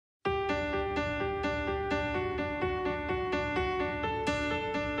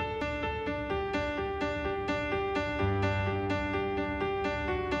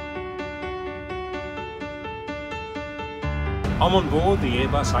I'm on board the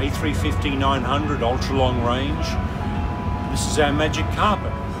Airbus A350-900 ultra long range. This is our magic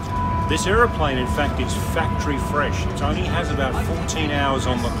carpet. This aeroplane, in fact, is factory fresh. It only has about 14 hours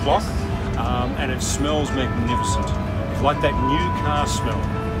on the clock, and it smells magnificent. It's like that new car smell.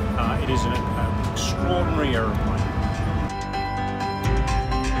 It is an extraordinary aeroplane.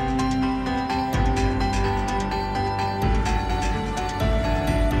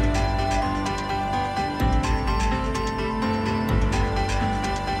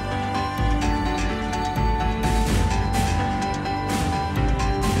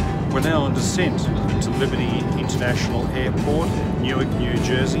 We're now on descent to Liberty International Airport, Newark, New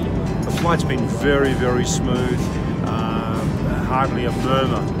Jersey. The flight's been very, very smooth, hardly a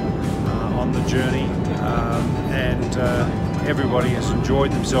murmur on the journey, and everybody has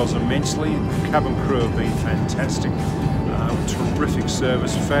enjoyed themselves immensely. The cabin crew have been fantastic, terrific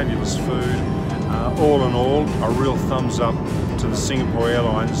service, fabulous food. All in all, a real thumbs up to the Singapore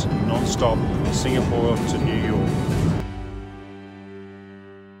Airlines non-stop Singapore to New York.